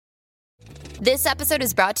This episode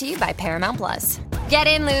is brought to you by Paramount Plus. Get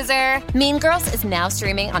in, loser! Mean Girls is now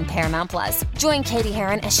streaming on Paramount Plus. Join Katie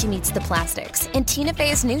Heron as she meets the plastics in Tina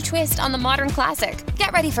Fey's new twist on the modern classic.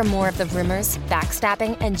 Get ready for more of the rumors,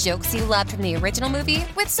 backstabbing, and jokes you loved from the original movie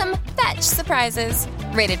with some fetch surprises.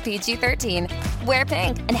 Rated PG-13. Wear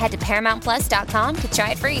pink and head to ParamountPlus.com to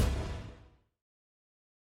try it free.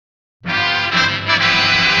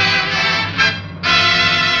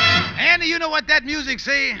 Andy, you know what that music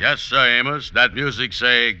say? Yes, sir, Amos. That music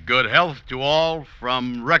say, good health to all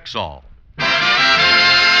from Rexall.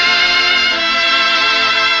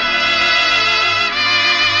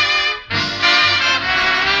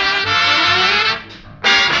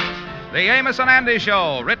 The Amos and Andy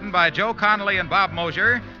Show, written by Joe Connolly and Bob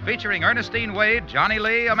Mosier, featuring Ernestine Wade, Johnny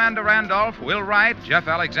Lee, Amanda Randolph, Will Wright, Jeff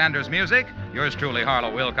Alexander's music, yours truly,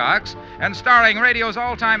 Harlow Wilcox, and starring radio's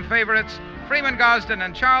all-time favorites, Freeman Gosden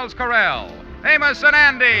and Charles Correll. Amos and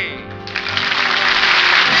Andy.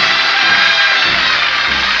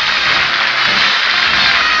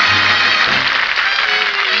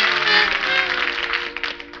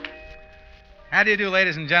 How do you do,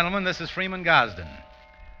 ladies and gentlemen? This is Freeman Gosden.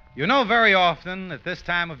 You know, very often at this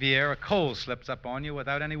time of year, a cold slips up on you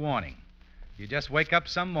without any warning. You just wake up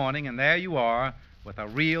some morning, and there you are with a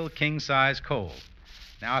real king-size cold.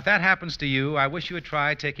 Now, if that happens to you, I wish you would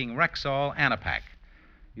try taking Rexall Anapac.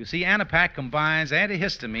 You see, Anapac combines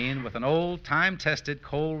antihistamine with an old, time-tested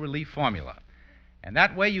cold relief formula. And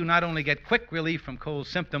that way you not only get quick relief from cold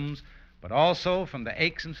symptoms, but also from the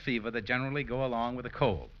aches and fever that generally go along with a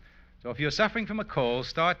cold. So if you're suffering from a cold,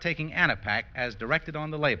 start taking Anapac as directed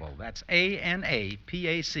on the label. That's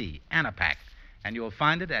A-N-A-P-A-C, Anapac. And you'll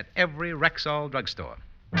find it at every Rexall drugstore.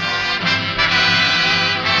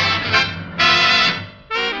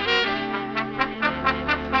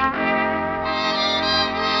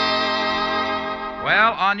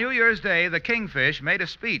 Well, on New Year's Day, the Kingfish made a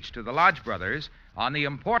speech to the Lodge brothers on the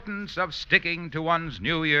importance of sticking to one's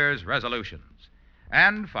New Year's resolutions.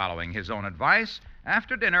 And following his own advice,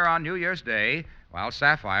 after dinner on New Year's Day, while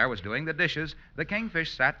Sapphire was doing the dishes, the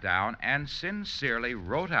Kingfish sat down and sincerely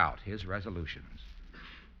wrote out his resolutions.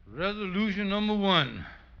 Resolution number 1.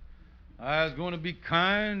 I was going to be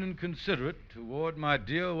kind and considerate toward my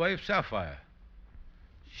dear wife, Sapphire.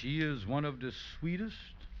 She is one of the sweetest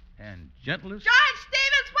and gentlest... George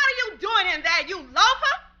Stevens, what are you doing in there, you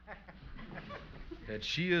loafer? That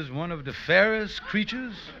she is one of the fairest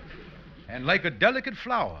creatures and like a delicate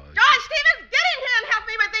flower. George Stevens, get in here and help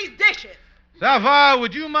me with these dishes. Sapphire,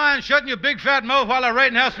 would you mind shutting your big fat mouth while I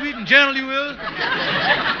write how sweet and gentle you is? What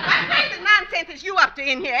crazy nonsense is you up to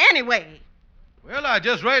in here anyway? Well, I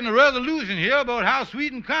just writing a resolution here about how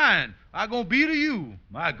sweet and kind I'm going to be to you,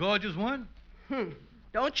 my gorgeous one.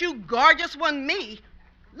 Don't you gorgeous one me.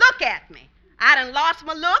 Look at me. I done lost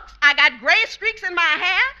my looks. I got gray streaks in my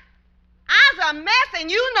hair. I's a mess and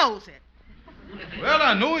you knows it. Well,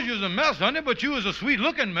 I know you was a mess, honey, but you was a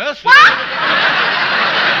sweet-looking mess. What?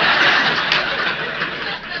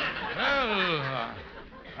 Well,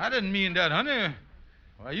 I didn't mean that, honey.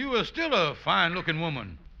 Why, you were still a fine-looking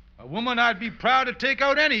woman. A woman I'd be proud to take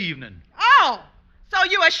out any evening. Oh, so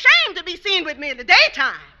you ashamed to be seen with me in the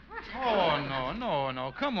daytime. Oh,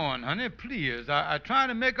 no. Come on, honey, please. I trying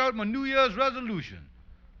to make out my New Year's resolution.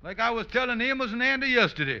 Like I was telling Amos and Andy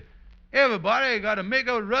yesterday. Everybody got to make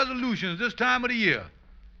out resolutions this time of the year.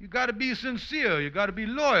 You got to be sincere. You got to be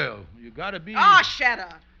loyal. You got to be... Oh, shut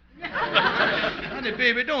up. Honey,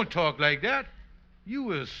 baby, don't talk like that. You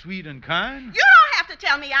were sweet and kind. You don't have to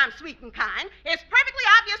tell me I'm sweet and kind. It's perfectly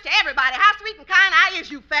obvious to everybody how sweet and kind I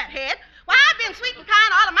is, you fathead. Well, I've been sweet and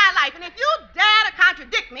kind all of my life, and if you dare to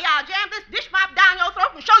contradict me, I'll jam this dish mop down your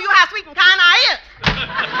throat and show you how sweet and kind I is.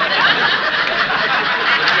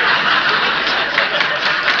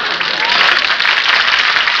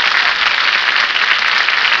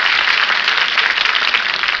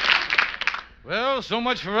 Well, so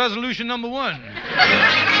much for resolution number 1.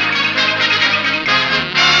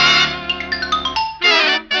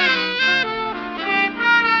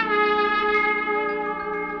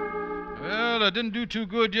 Well, I didn't do too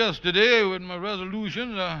good yesterday with my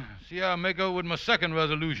resolutions. See, I'll make out with my second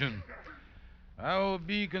resolution. I will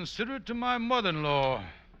be considerate to my mother-in-law.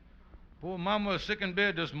 Poor Mama is sick in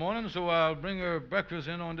bed this morning, so I'll bring her breakfast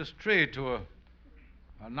in on this tray to her.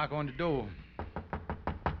 I'll knock on the door.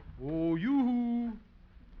 Oh, you,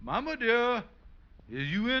 Mama dear, is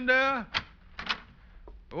you in there?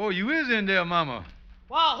 Oh, you is in there, Mama.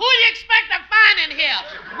 Well, who do you expect to find in here?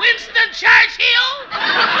 Winston Churchill?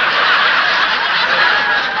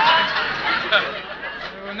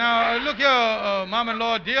 Now, look here,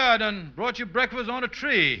 Mama-in-law dear, I done brought you breakfast on a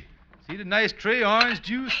tray. See the nice tray, orange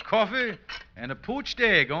juice, coffee, and a poached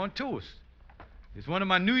egg on toast. It's one of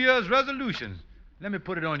my New Year's resolutions. Let me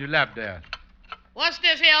put it on your lap there. What's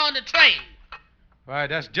this here on the tray? Why,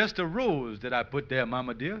 that's just a rose that I put there,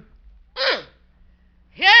 Mama dear.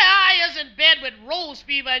 Here I is in bed with rose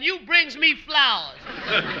fever, and you brings me flowers.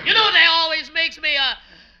 You know they always makes me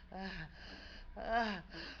achoo!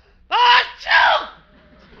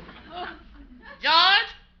 George,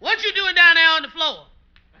 what you doing down there on the floor?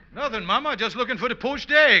 Nothing, Mama. Just looking for the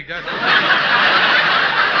poached egg. That's...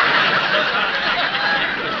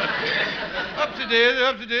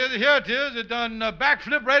 Upstairs. Here it is. It done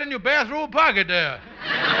backflip right in your bathrobe pocket there.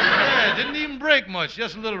 Yeah, it didn't even break much.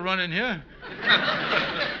 Just a little run in here.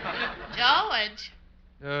 George.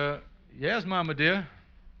 Yes, Mama dear.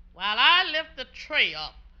 While I lift the tray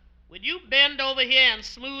up, would you bend over here and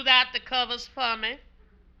smooth out the covers for me?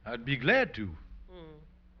 I'd be glad to.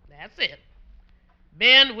 That's it.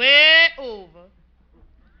 Bend way over.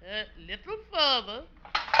 A little further.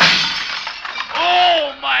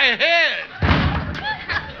 Oh, my head!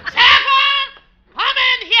 Sapphire, come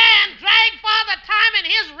in here and drag Father Time and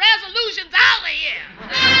his resolutions out of here.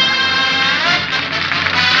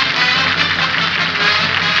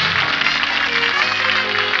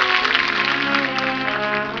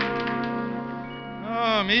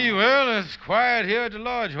 Oh, me, well, it's quiet here at the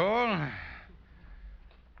lodge hall.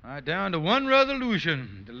 I'm down to one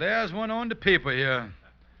resolution, the last one on the paper here.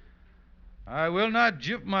 I will not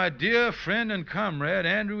gyp my dear friend and comrade,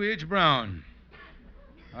 Andrew H. Brown.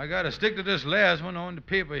 I got to stick to this last one on the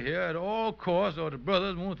paper here at all costs, or the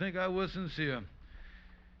brothers won't think I was sincere.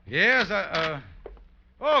 Yes,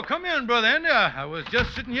 Oh, come in, Brother Andy. I was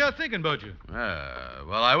just sitting here thinking about you.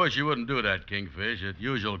 Well, I wish you wouldn't do that, Kingfish. It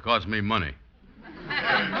usually costs me money.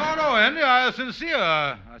 No, Andy, I was sincere.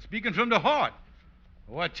 I'm speaking from the heart.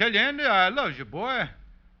 Oh, I tell you, Andy, I love you, boy.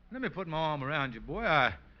 Let me put my arm around you, boy.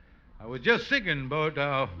 I was just thinking about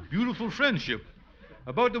our beautiful friendship,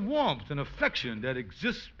 about the warmth and affection that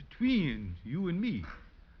exists between you and me,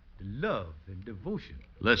 the love and devotion.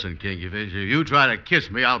 Listen, Kingfish, if you try to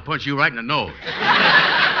kiss me, I'll punch you right in the nose.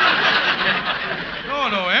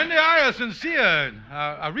 No, Andy, I am sincere.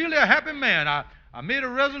 I'm really a happy man. I made a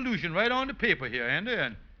resolution right on the paper here, Andy,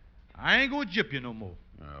 and I ain't going to gyp you no more.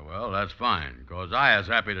 Well, that's fine, because I is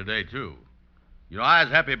happy today, too. You know, I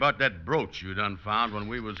was happy about that brooch you done found when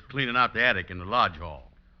we was cleaning out the attic in the lodge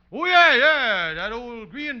hall. Oh, yeah, that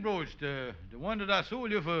old green brooch, the one that I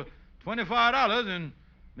sold you for $25 and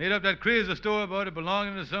made up that crazy story about it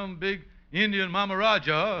belonging to some big Indian Mama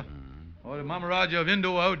Raja, or the Mama Raja of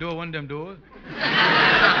Indo Outdoor, one of them doors. Andy,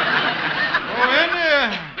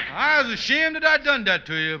 I was ashamed that I done that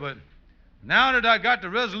to you, but now that I got the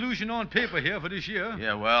resolution on paper here for this year...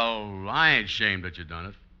 Yeah, well, I ain't ashamed that you done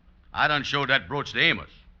it. I done showed that brooch to Amos.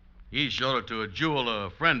 He showed it to a jeweler, a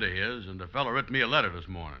friend of his, and the fella writ me a letter this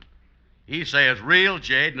morning. He say it's real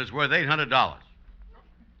jade and it's worth $800.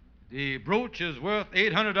 The brooch is worth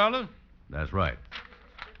 $800? That's right.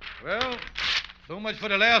 Well, so much for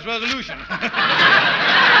the last resolution.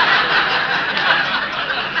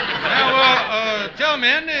 Now, tell me,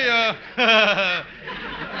 Andy,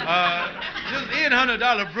 this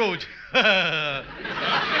 $800 brooch,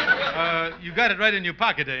 you got it right in your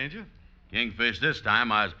pocket there, ain't you? Kingfish, this time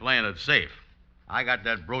I was playing it safe. I got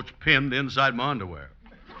that brooch pinned inside my underwear.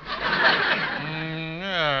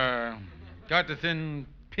 Yeah. Got the thing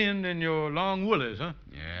pinned in your long woolies, huh?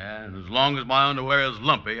 Yeah, and as long as my underwear is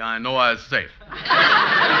lumpy, I know I was safe. It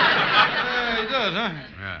does, huh?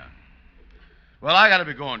 Yeah. Well, I gotta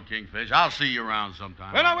be going, Kingfish. I'll see you around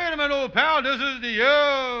sometime. Well, now, wait a minute, old pal. This is the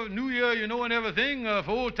year, New Year, you know, and everything.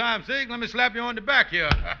 For old time's sake, let me slap you on the back here.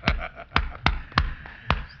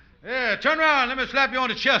 Yeah, turn around. Let me slap you on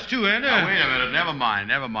the chest, too, Andy. Now, wait a minute. Never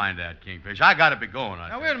mind that, Kingfish. I gotta be going.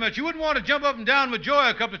 Now, wait a minute. You wouldn't want to jump up and down with joy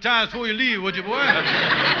a couple of times before you leave, would you, boy?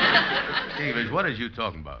 Kingfish, what is you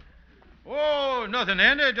talking about? Oh, nothing,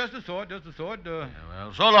 Andy. Just a thought. Yeah,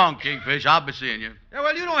 well, so long, Kingfish. I'll be seeing you. Yeah,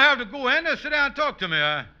 well, you don't have to go, Andy. Sit down and talk to me.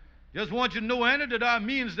 I just want you to know, Andy, that I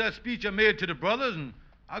means that speech I made to the brothers, and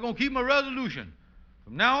I'm going to keep my resolution.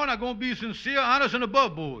 From now on, I'm going to be sincere, honest, and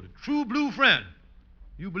above board. A true blue friend.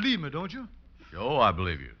 You believe me, don't you? Sure, I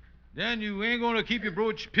believe you. Then you ain't going to keep your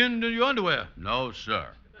brooch pinned in your underwear. No,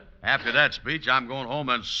 sir. After that speech, I'm going home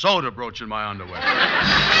and sew the brooch in my underwear.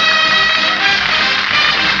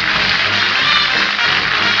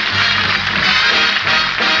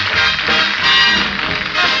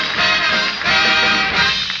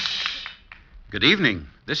 Good evening.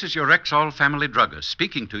 This is your Rexall family druggist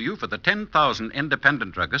speaking to you for the 10,000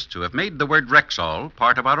 independent druggists who have made the word Rexall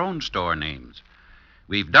part of our own store names.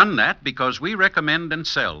 We've done that because we recommend and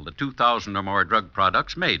sell the 2,000 or more drug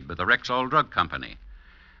products made by the Rexall Drug Company.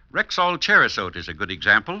 Rexall Cherisot is a good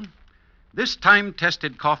example. This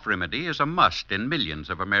time-tested cough remedy is a must in millions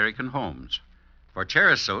of American homes. For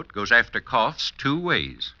Cherisot goes after coughs two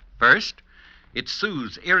ways. First, it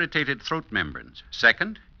soothes irritated throat membranes.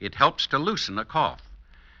 Second, it helps to loosen a cough.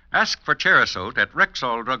 Ask for Cherisot at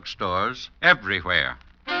Rexall drugstores everywhere.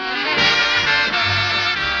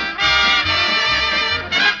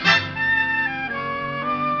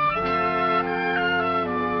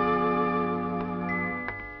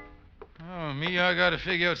 I got to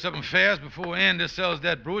figure out something fast before Andy sells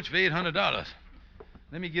that brooch for $800.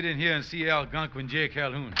 Let me get in here and see Algonquin J.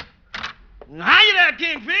 Calhoun. Hiya there,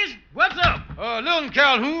 Kingfish. What's up? Little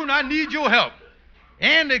Calhoun, I need your help.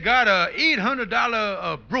 Andy got a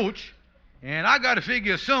 $800 brooch, and I got to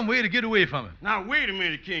figure some way to get away from it. Now, wait a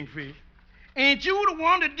minute, Kingfish. Ain't you the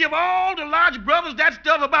one that give all the Lodge brothers that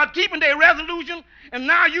stuff about keeping their resolution, and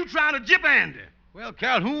now you trying to jip Andy? Well,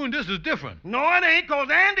 Calhoun, this is different. No, it ain't, because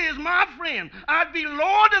Andy is my friend. I'd be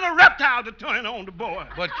lower than a reptile to turn on the boy.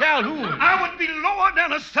 But, Calhoun... I would be lower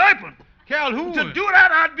than a serpent. Calhoun... To do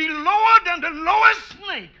that, I'd be lower than the lowest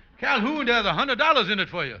snake. Calhoun, there's $100 in it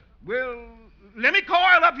for you. Well, let me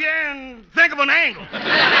coil up here and think of an angle.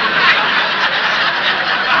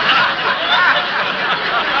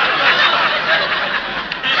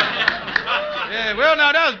 Yeah, well,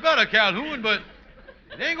 now, that's better, Calhoun, but...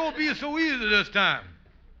 it ain't gonna be so easy this time.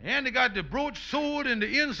 Andy got the brooch sewed in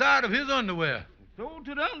the inside of his underwear. Sewed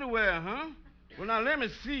to the underwear, huh? Well, now, let me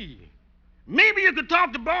see. Maybe you could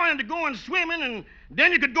talk the boy into going swimming, and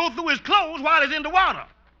then you could go through his clothes while he's in the water.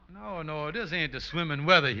 No, this ain't the swimming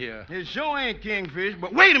weather here. It sure ain't, Kingfish.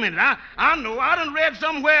 But wait a minute. I know. I done read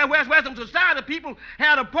somewhere where some society people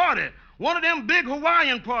had a party. One of them big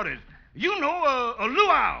Hawaiian parties. You know, a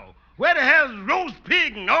luau, where they have roast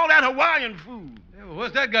pig and all that Hawaiian food.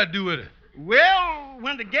 What's that got to do with it? Well,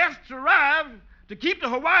 when the guests arrived, to keep the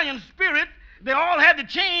Hawaiian spirit, they all had to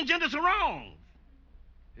change into sarongs.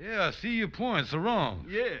 Yeah, I see your point, sarong.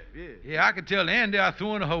 Yeah. Yeah, I can tell Andy I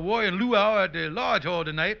threw in a Hawaiian luau at the lodge hall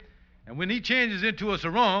tonight, and when he changes into a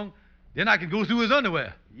sarong, then I can go through his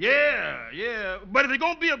underwear. Yeah. But if it's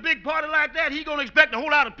going to be a big party like that, he's going to expect a whole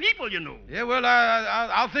lot of people, you know. Yeah, well,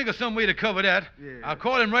 I'll think of some way to cover that. Yeah. I'll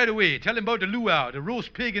call him right away. Tell him about the luau, the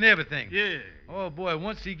roast pig and everything. Yeah. Oh, boy,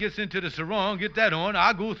 once he gets into the sarong, get that on,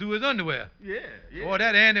 I'll go through his underwear. Yeah. Oh,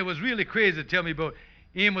 that Andy was really crazy to tell me about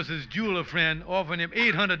Amos's jeweler friend offering him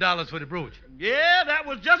 $800 for the brooch. Yeah, that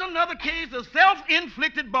was just another case of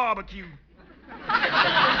self-inflicted barbecue.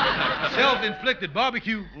 Self-inflicted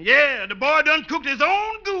barbecue? Yeah, the boy done cooked his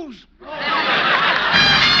own goose.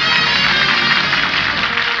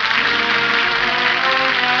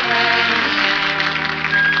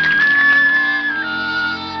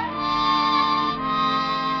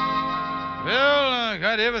 Well, I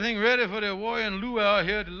got everything ready for the Hawaiian luau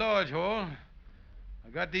here at the lodge hall. I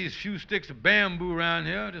got these few sticks of bamboo around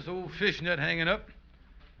here, this old fishnet hanging up,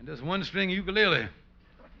 and this one-string ukulele.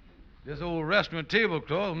 This old restaurant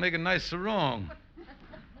tablecloth will make a nice sarong.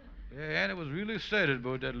 Yeah, Andy was really excited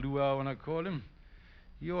about that luau when I called him.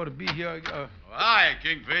 He ought to be here. Hi,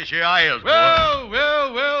 Kingfish. Here I is, boy.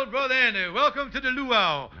 Well, Brother Andy, welcome to the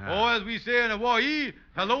luau. Yeah. Or as we say in Hawaii,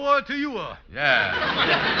 hello to you. Yeah.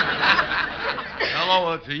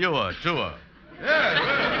 Hello to you, too. Yeah,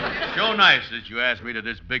 well. Sure nice that you asked me to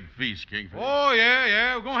this big feast, Kingfish. Oh,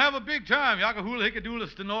 yeah. We're going to have a big time. Yakahula,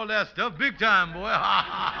 hickadoolist, and all that stuff. Big time, boy.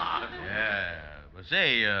 Yeah. But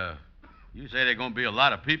say, you say there are going to be a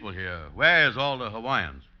lot of people here. Where's all the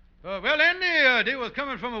Hawaiians? Well, Andy, they was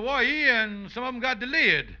coming from Hawaii, and some of them got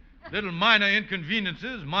delayed. Little minor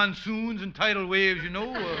inconveniences, monsoons and tidal waves, you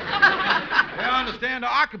know. I understand the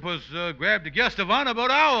octopus grabbed the guest of honor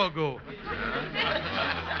about an hour ago.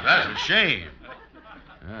 That's a shame.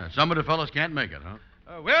 Yeah, some of the fellas can't make it, huh?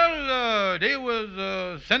 They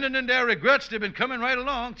was sending in their regrets. They've been coming right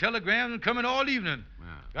along. Telegrams and coming all evening.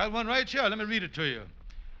 Yeah. Got one right here. Let me read it to you.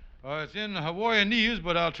 It's in Hawaiianese,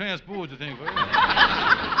 but I'll transpose the thing for you.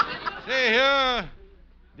 Say here,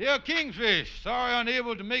 dear Kingfish, sorry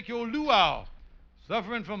unable to make your luau.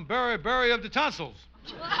 Suffering from berry of the tonsils.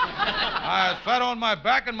 I fat on my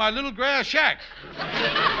back in my little grass shack.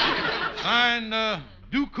 Signed,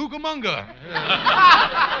 Duke Cucamonga.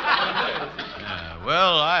 Yeah,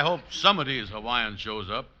 well, I hope some of these Hawaiians shows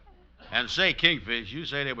up. And say, Kingfish, you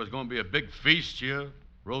say there was going to be a big feast here?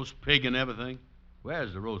 Roast pig and everything?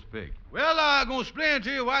 Where's the roast pig? Well, I'm going to explain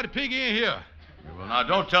to you why the pig ain't here. Yeah, well, now,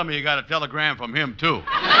 don't tell me you got a telegram from him, too.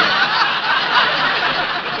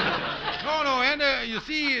 No, Andy, you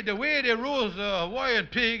see, the way they roast a Hawaiian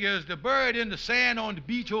pig is to bury it in the sand on the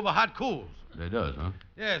beach over hot coals. They does, huh?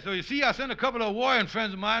 Yeah, so you see, I sent a couple of Hawaiian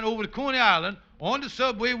friends of mine over to Coney Island on the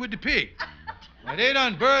subway with the pig. Now, they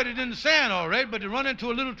done buried it in the sand all right, but they run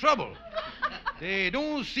into a little trouble. They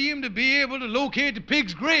don't seem to be able to locate the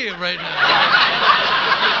pig's grave right now.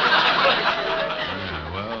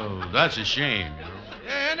 Yeah, well, that's a shame, you know.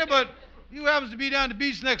 Yeah, Andy, but you happens to be down the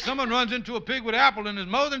beach next summer and runs into a pig with an apple in his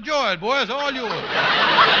mouth, enjoy it, boy. It's all yours.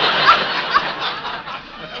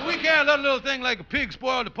 We can't let a little thing like a pig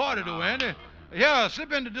spoil the party, though, Andy. Yeah,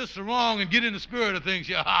 slip into this sarong and get in the spirit of things.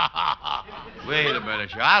 Yeah. Wait a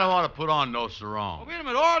minute, I don't want to put on no sarong. Oh, wait a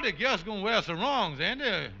minute. All the guests going to wear sarongs,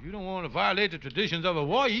 Andy. You don't want to violate the traditions of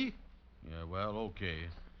Hawaii. Yeah, well, okay.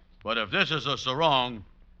 But if this is a sarong,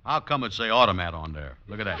 how come it say automat on there?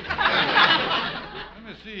 Look at that. Let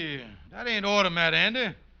me see. That ain't automat,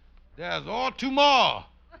 Andy. There's all too more.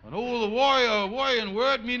 An old Hawaiian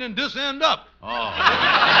word meaning this end up. Oh.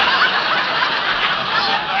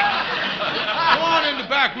 Go on in the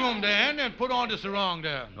back room there, Andy, and put on the sarong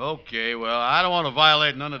there. Okay, well, I don't want to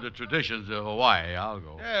violate none of the traditions of Hawaii. I'll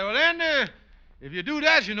go. Yeah, well, Andy, if you do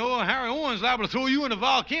that, you know, Harry Owen's liable to throw you in the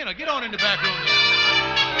volcano. Get on in the back room there.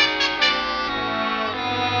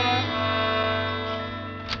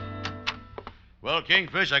 Well,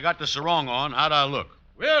 Kingfish, I got the sarong on. How'd I look?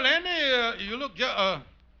 Well, Andy, you look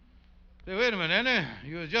Say, wait a minute, Andy.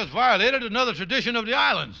 You just violated another tradition of the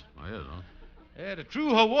islands. Oh, yes, huh? Yeah, the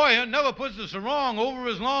true Hawaiian never puts the sarong over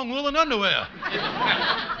his long woolen underwear.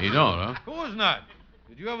 He don't, huh? Of course not.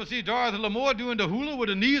 Did you ever see Dorothy Lamour doing the hula with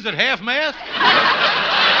her knees at half-mast?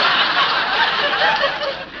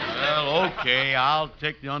 Well, okay, I'll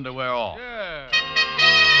take the underwear off. Yeah.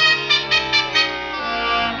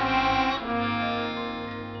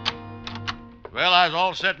 Well, I was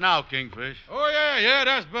all set now, Kingfish. Oh, yeah,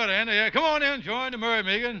 that's better, Andy. Yeah, come on in, join the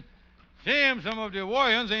merry-making. Shame some of the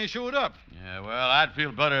Hawaiians ain't showed up. Yeah, well, I'd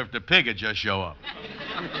feel better if the pig would just show up.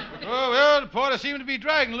 Well, the party seemed to be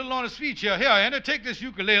dragging a little on his feet here. Here, Andy, take this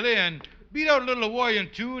ukulele and beat out a little Hawaiian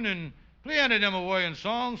tune and play any of them Hawaiian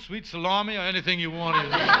songs, Sweet Salami, or anything you want.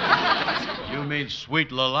 You mean Sweet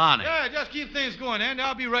Lalani? Yeah, just keep things going, Andy.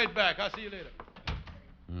 I'll be right back. I'll see you later.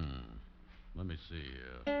 Let me see.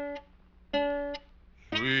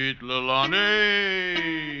 Sweet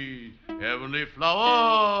Lalani, heavenly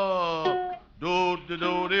flower,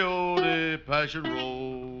 do-de-do-de-o-de, passion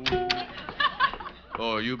rose.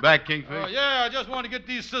 Oh, are you back, Kingfish? Oh, yeah, I just want to get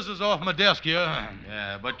these scissors off my desk here.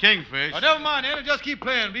 Yeah, but Kingfish... Oh, never mind, Andy. Just keep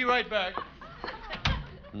playing. Be right back.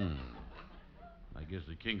 I guess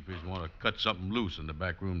the Kingfish want to cut something loose in the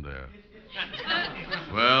back room there.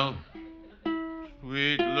 Well,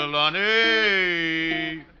 sweet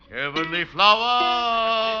Lalani, heavenly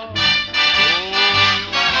flower.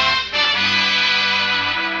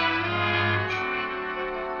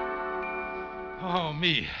 Oh,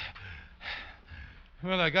 me.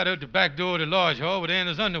 Well, I got out the back door of the lodge hall with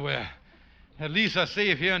Anna's underwear. At least I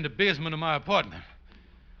safe here in the basement of my apartment.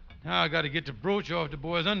 Now I got to get the brooch off the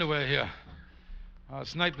boy's underwear here. I'll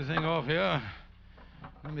snipe the thing off here.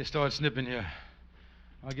 Let me start snipping here.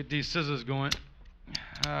 I'll get these scissors going.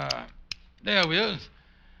 There we is.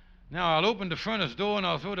 Now I'll open the furnace door and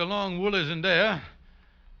I'll throw the long woolies in there.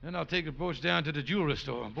 Then I'll take the brooch down to the jewelry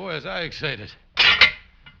store. Boy, is I excited.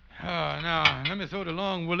 Now, let me throw the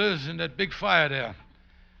long woolies in that big fire there.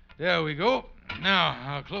 There we go. Now,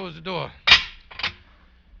 I'll close the door.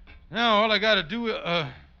 Now, all I got to do...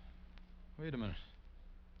 Wait a minute.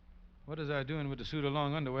 What is I doing with the suit of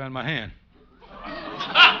long underwear in my hand?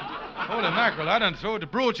 Holy mackerel, I done throw the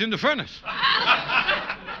brooch in the furnace.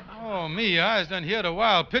 Oh, me, I was done hear the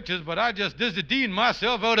wild pictures, but I just dizzy dean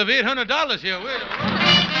myself out of $800 here. Wait a minute.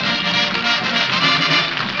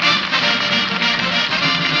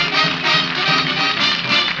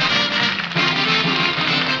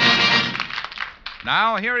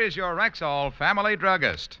 Now, here is your Rexall family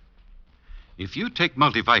druggist. If you take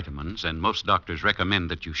multivitamins, and most doctors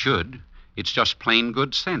recommend that you should, it's just plain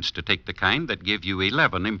good sense to take the kind that give you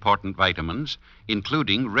 11 important vitamins,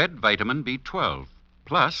 including red vitamin B12,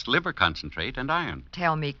 plus liver concentrate and iron.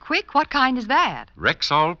 Tell me quick, what kind is that?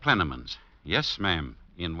 Rexall Plenamins. Yes, ma'am,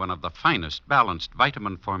 in one of the finest balanced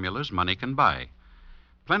vitamin formulas money can buy.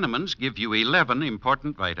 Plenamins give you 11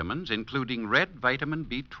 important vitamins, including red vitamin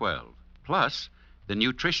B12, plus the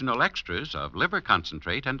nutritional extras of liver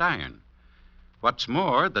concentrate and iron. What's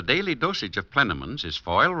more, the daily dosage of Plenamins is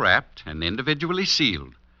foil-wrapped and individually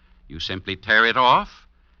sealed. You simply tear it off,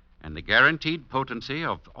 and the guaranteed potency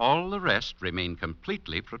of all the rest remain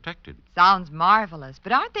completely protected. Sounds marvelous,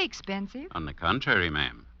 but aren't they expensive? On the contrary,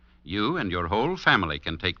 ma'am. You and your whole family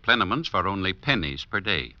can take Plenamins for only pennies per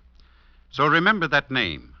day. So remember that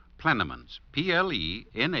name, Plenamins, Plenamins,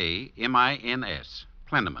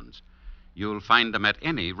 Plenamins. You'll find them at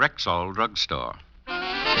any Rexall drugstore.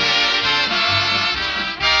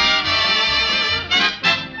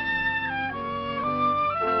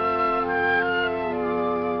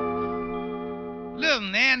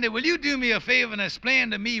 Listen, Andy, will you do me a favor and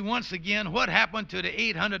explain to me once again what happened to the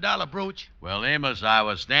 $800 brooch? Well, Amos, I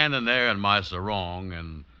was standing there in my sarong,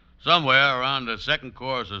 and somewhere around the second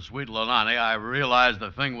chorus of Sweet Leilani, I realized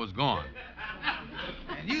the thing was gone.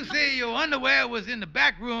 And you say your underwear was in the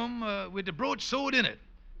back room with the brooch sewed in it,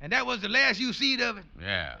 and that was the last you seen of it?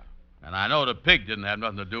 Yeah. And I know the pig didn't have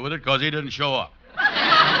nothing to do with it because he didn't show up.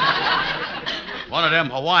 One of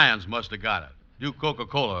them Hawaiians must have got it. Duke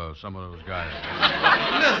Coca-Cola or some of those guys.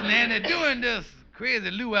 Listen, Andy, during this crazy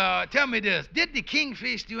luau, tell me this. Did the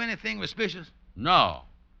Kingfish do anything suspicious? No.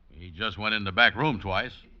 He just went in the back room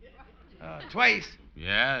twice. Twice?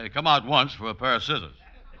 Yeah, he come out once for a pair of scissors.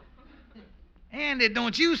 Andy,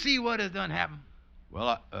 don't you see what has done happened?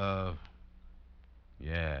 Well,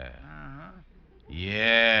 yeah. Uh-huh.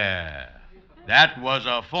 Yeah. That was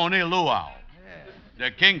a phony luau. Yeah. The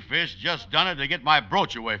Kingfish just done it to get my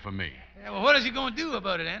brooch away from me. Yeah, well, what is he going to do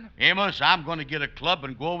about it, Andy? Amos, I'm going to get a club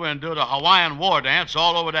and go over and do the Hawaiian war dance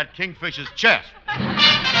all over that Kingfish's chest.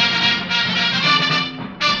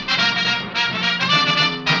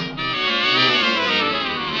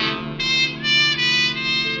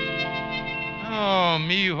 Oh,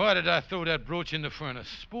 me, why did I throw that brooch in the furnace?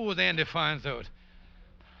 Suppose Andy finds out.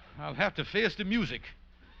 I'll have to face the music.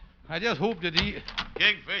 I just hope that he...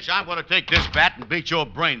 Kingfish, I'm going to take this bat and beat your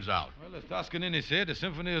brains out. Well, as Toscanini said, the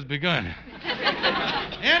symphony has begun.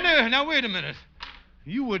 Andy, now wait a minute.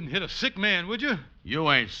 You wouldn't hit a sick man, would you? You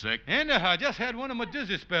ain't sick. Andy, I just had one of my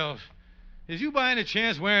dizzy spells. Is you by any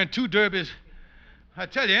chance wearing two derbies? I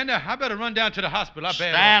tell you, Andy, I better run down to the hospital.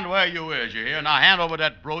 Stand where you is, you hear? Now hand over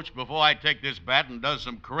that brooch before I take this bat and does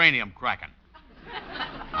some cranium cracking.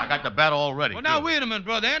 I got the bat all ready. Well, now wait a minute,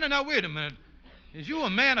 brother Andy. Now wait a minute. Is you a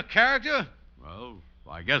man of character? Well,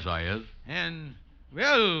 I guess I is. And,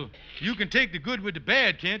 well, you can take the good with the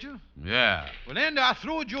bad, can't you? Yeah. Well, Andy, I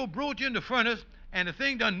throwed your brooch in the furnace, and the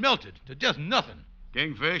thing done melted to just nothing.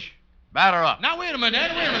 Kingfish, batter up. Now, wait a minute,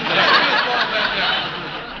 Andy, wait a minute.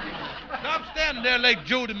 Stop standing there like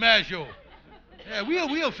Joe DiMaggio. Yeah,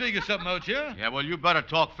 we'll figure something out here. Yeah, well, you better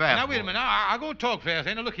talk fast. Now, wait a minute. I'm going to talk fast.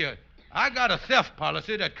 Andy, look here. I got a theft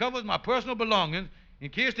policy that covers my personal belongings in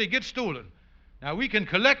case they get stolen. Now, we can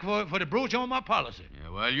collect for the brooch on my policy. Yeah,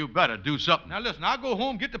 well, you better do something. Now, listen, I'll go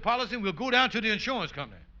home, get the policy, and we'll go down to the insurance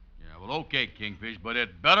company. Yeah, well, okay, Kingfish, but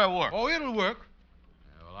it better work. Oh, it'll work.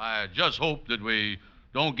 Yeah, well, I just hope that we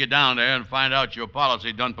don't get down there and find out your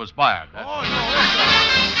policy done perspired. That's no.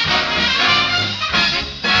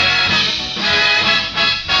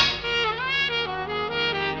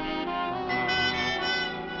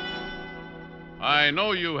 I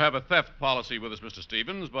know you have a theft policy with us, Mr.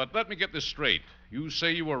 Stevens, but let me get this straight. You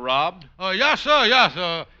say you were robbed? Yes, sir, yes,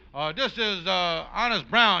 sir. This is Honest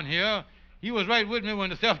Brown here. He was right with me when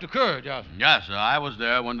the theft occurred, yes. Yes, sir. I was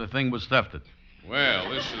there when the thing was thefted. Well,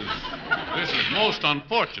 this is most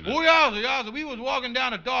unfortunate. Oh, yes, sir, yes, sir. We was walking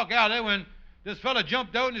down a dark alley when this fella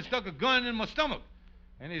jumped out and he stuck a gun in my stomach.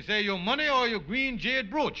 And he said, your money or your green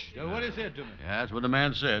jade brooch? That's what he said to me. Yeah, that's what the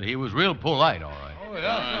man said. He was real polite, all right. Oh,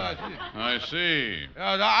 yes, sir, I see.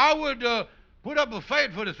 I would put up a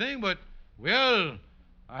fight for the thing, but, well,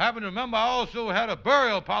 I happen to remember I also had a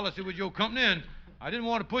burial policy with your company, and I didn't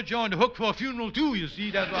want to put you on the hook for a funeral, too, you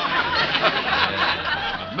see. That's why.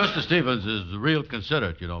 Mr. Stevens is real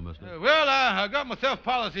considerate, you know, mister. Well, I got my theft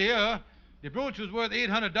policy here. The brooch was worth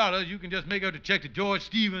 $800. You can just make out the check to George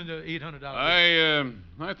Stevens, $800.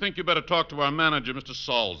 I think you better talk to our manager, Mr.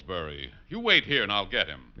 Salisbury. You wait here, and I'll get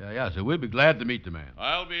him. Yeah, so we'll be glad to meet the man.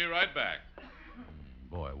 I'll be right back.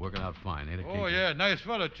 Boy, working out fine, ain't it? Oh, yeah, nice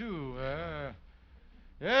fella, too.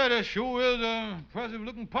 Yeah, that sure is a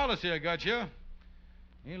impressive-looking policy I got here.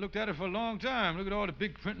 Ain't looked at it for a long time. Look at all the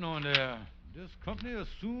big printing on there. This company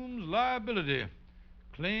assumes liability.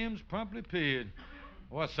 Claims promptly paid.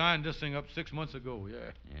 Oh, I signed this thing up 6 months ago,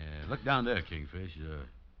 yeah. Yeah, look down there, Kingfish.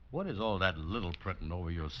 What is all that little printing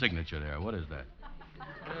over your signature there? What is that?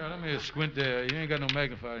 Yeah, let me squint there. You ain't got no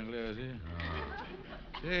magnifying glass here.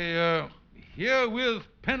 Say, herewith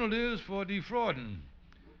penalties for defrauding.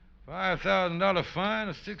 $5,000 fine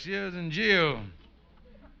or 6 years in jail.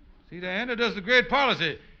 See, there, Andy, that's the great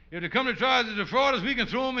policy. If the company tries to defraud us, we can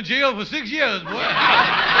throw them in jail for 6 years, boy.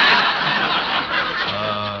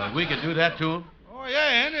 We can do that to him? Oh,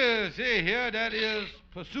 yeah, Andy, see here, that is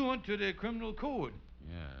pursuant to the criminal code.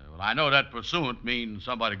 Yeah, well, I know that pursuant means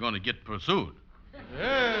somebody going to get pursued.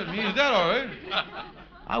 Yeah, it means that, all right.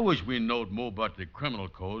 I wish we knowed more about the criminal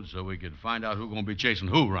code so we could find out who's going to be chasing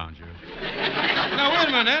who around here. Now, wait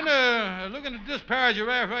a minute, then. Looking at this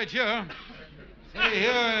paragraph right here. Say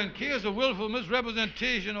here, in case of willful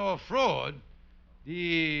misrepresentation or fraud,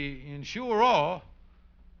 the insurer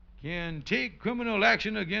can take criminal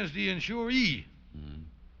action against the insuree.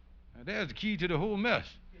 Now, there's the key to the whole mess.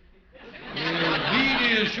 Is we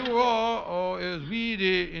the insurer or is we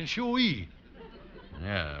the insuree?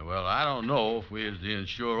 Yeah, well, I don't know if we is the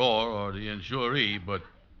insurer or the insuree, but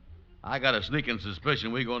I got a sneaking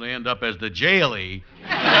suspicion we're going to end up as the jailee.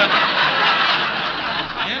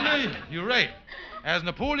 Henry, you're right. As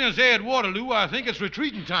Napoleon said at Waterloo, I think it's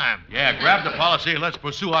retreating time. Yeah, grab the policy and let's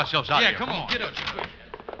pursue ourselves out here. Yeah, come on, get out, you quick.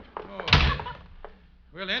 Oh.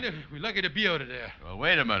 Well, Andy, we're lucky to be out of there. Well,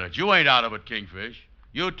 wait a minute. You ain't out of it, Kingfish.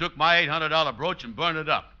 You took my $800 brooch and burned it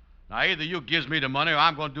up. Now, either you gives me the money or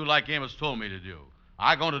I'm going to do like Amos told me to do.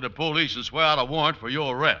 I go to the police and swear out a warrant for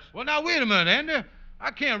your arrest. Well, now, wait a minute, Andy.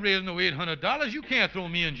 I can't raise no $800. You can't throw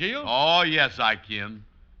me in jail. Oh, yes, I can.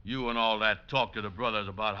 You and all that talk to the brothers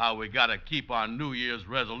about how we got to keep our New Year's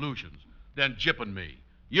resolutions, then jipping me.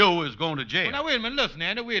 You is going to jail. Well, now, wait a minute. Listen,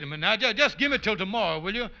 Andy, wait a minute. Now, just give me till tomorrow,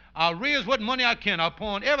 will you? I'll raise what money I can. I'll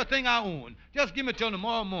pawn everything I own. Just give me till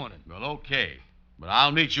tomorrow morning. Well, okay. But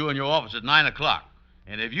I'll meet you in your office at 9 o'clock.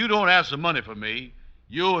 And if you don't have some money for me,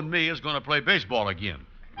 you and me is going to play baseball again.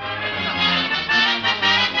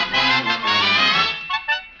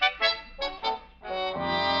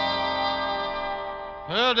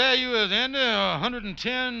 Well, there you is, Andy. $110,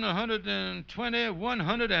 $120,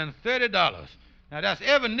 $130. Now, that's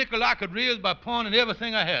every nickel I could raise by pawning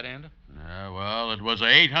everything I had, Andy. Well, it was an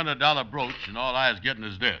 $800 brooch, and all I was getting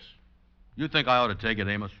is this. You think I ought to take it,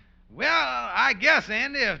 Amos? Well, I guess,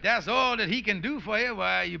 Andy, if that's all that he can do for you,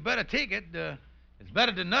 why, you better take it. It's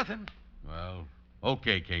better than nothing. Well,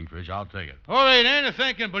 okay, Kingfish, I'll take it. All right, Andy,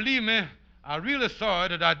 thank you. And believe me, I'm really sorry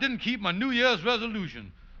that I didn't keep my New Year's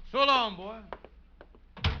resolution. So long, boy.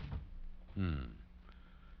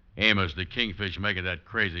 Amos, the Kingfish, making that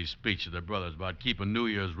crazy speech to the brothers about keeping New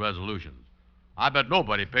Year's resolutions. I bet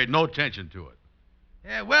nobody paid no attention to it.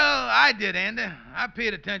 Yeah, well, I did, Andy. I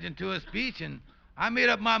paid attention to his speech, and I made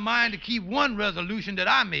up my mind to keep one resolution that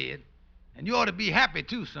I made. And you ought to be happy,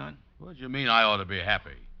 too, son. What do you mean I ought to be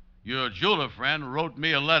happy? Your jeweler friend wrote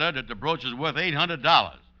me a letter that the brooch is worth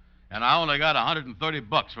 $800, and I only got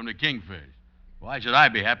 $130 from the Kingfish. Why should I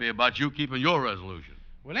be happy about you keeping your resolution?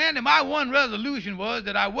 Well, Andy, my one resolution was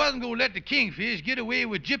that I wasn't going to let the Kingfish get away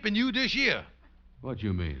with jipping you this year. What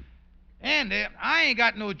you mean? Andy, I ain't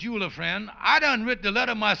got no jeweler friend. I done writ the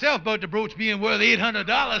letter myself about the brooch being worth $800.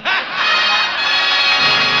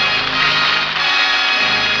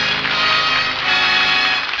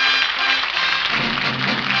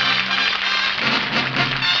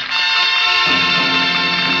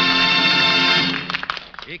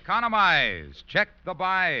 Economize. Check the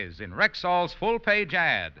buys in Rexall's full-page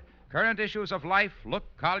ad. Current issues of Life, Look,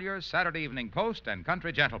 Collier's, Saturday Evening Post, and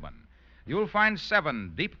Country Gentleman. You'll find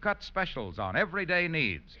 7 deep-cut specials on everyday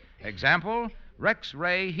needs. Example, Rex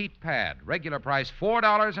Ray Heat Pad, regular price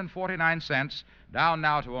 $4.49, down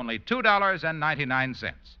now to only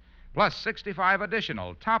 $2.99. Plus 65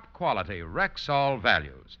 additional top-quality Rexall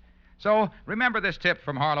values. So remember this tip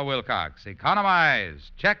from Harlow Wilcox.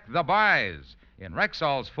 Economize. Check the buys in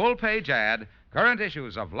Rexall's full-page ad, current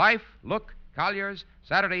issues of Life, Look, Collier's,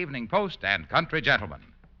 Saturday Evening Post, and Country Gentleman.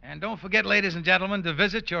 And don't forget, ladies and gentlemen, to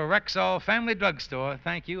visit your Rexall Family Drugstore.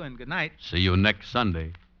 Thank you and good night. See you next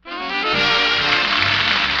Sunday.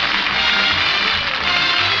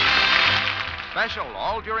 Special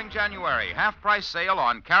all during January. Half-price sale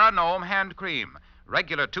on Caranome hand cream.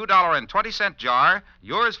 Regular $2.20 jar,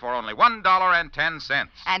 yours for only $1.10.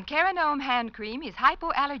 And Caranome hand cream is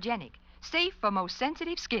hypoallergenic, safe for most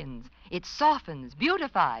sensitive skins. It softens,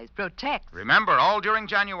 beautifies, protects. Remember, all during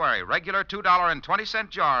January, regular $2.20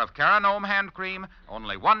 jar of Caranome hand cream,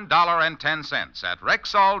 only $1.10 at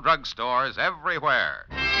Rexall drugstores everywhere.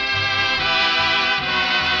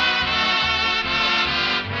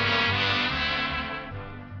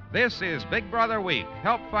 This is Big Brother Week.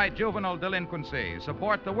 Help fight juvenile delinquency.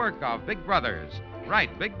 Support the work of Big Brothers.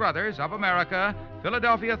 Write Big Brothers of America,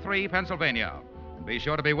 Philadelphia 3, Pennsylvania. Be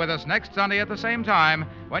sure to be with us next Sunday at the same time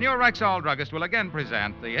when your Rexall druggist will again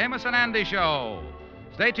present the Amos and Andy Show.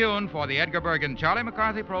 Stay tuned for the Edgar Bergen Charlie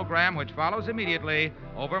McCarthy program, which follows immediately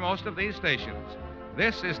over most of these stations.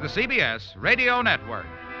 This is the CBS Radio Network.